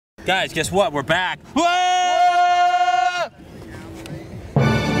Guys, guess what? We're back. Whoa!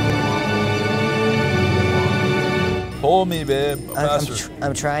 Pull me, babe. Faster.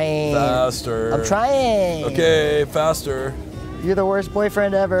 I'm trying. Faster. I'm trying. Okay, faster. You're the worst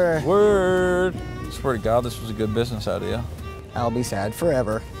boyfriend ever. Word. Swear to God, this was a good business idea. I'll be sad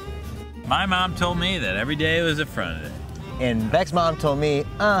forever. My mom told me that every day was a front day. And Beck's mom told me,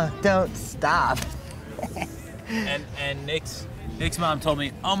 don't stop. and Nick's mom told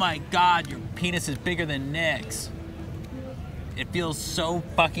me, oh my God, your penis is bigger than Nick's. It feels so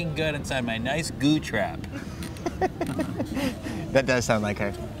fucking good inside my nice goo trap. That does sound like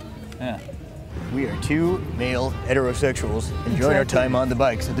her. Yeah. We are two male heterosexuals enjoying our time on the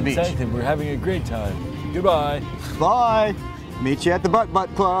bikes at the beach. Exactly. We're having a great time. Goodbye. Bye. Meet you at the Butt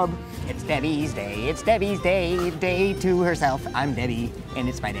Club. It's Debbie's day. It's Debbie's day. Day to herself. I'm Debbie, and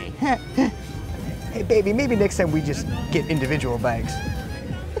it's my day. Hey, baby, maybe next time we just get individual bikes.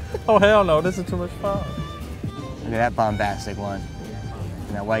 Oh, hell no. This is too much fun. Look at that bombastic one.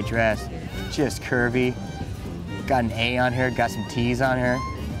 And that white dress. Just curvy. Got an A on her, got some T's on her.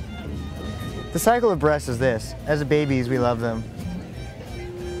 The cycle of breasts is this. As babies, we love them.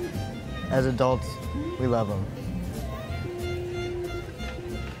 As adults, we love them.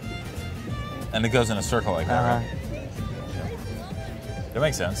 And it goes in a circle like that, right? That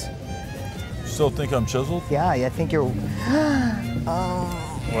makes sense. Still think I'm chiseled? Yeah, I think you're... Why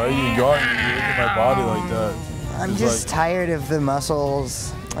are you guarding me? You look at my body like that. I'm just tired of the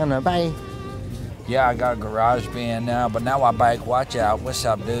muscles. I don't know, bye. Yeah, I got a garage band now, but now I bike. Watch out. What's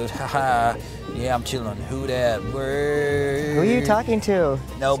up, dude? Haha. Yeah, I'm chilling. Who that? Word. Who are you talking to?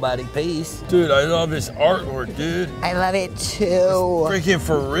 Nobody. Peace. Dude, I love this artwork, dude. I love it too. Freaking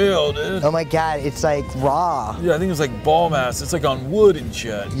for real, dude. Oh my God, it's like raw. Yeah, I think it's like ball mass. It's like on wood and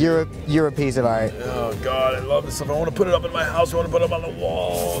shit. You're a piece of art. Oh God, I love this stuff. I want to put it up in my house. I want to put it up on the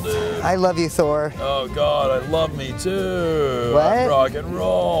wall, dude. I love you, Thor. Oh God, I love me too. What? I'm rock and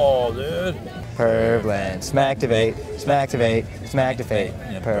roll, dude. Pervland, smacktivate, smacktivate, smacktivate.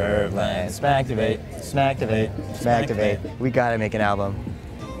 Pervland, smacktivate, smacktivate, smacktivate. We gotta make an album.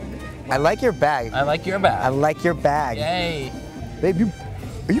 I like your bag. I like your bag. I like your bag. Yay. Babe,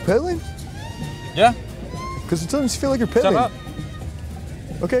 are you pedaling? Yeah. Because sometimes you feel like you're pedaling. Shut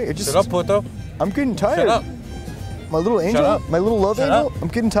up. Okay, it just... Shut up, Puto. I'm getting tired. Shut up. My little angel, up. my little love Shut angel, up. I'm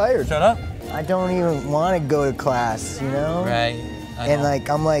getting tired. Shut up. I don't even want to go to class, you know? Right. And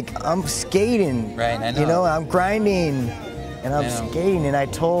I'm skating. Right, I know. You know, I'm grinding. And I'm skating, and I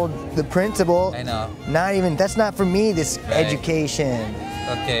told the principal, I know. That's not for me, this education.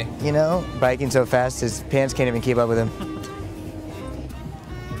 Okay. You know? Biking so fast, his pants can't even keep up with him.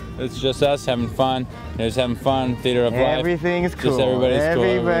 It's just us having fun. Just having fun. Theater of life. Everything's cool. Just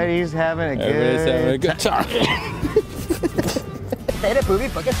Everybody's having a good time. Say the booby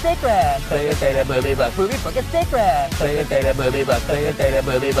fucking stick rat. Say the booby buck. Booby fucking stick rat. Say the booby buck. Say the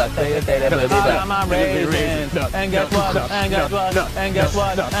booby buck. Say the booby buck. I got my raisins. And guess what? And guess what? And guess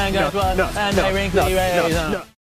what? And guess what? And they wrinkly raisins.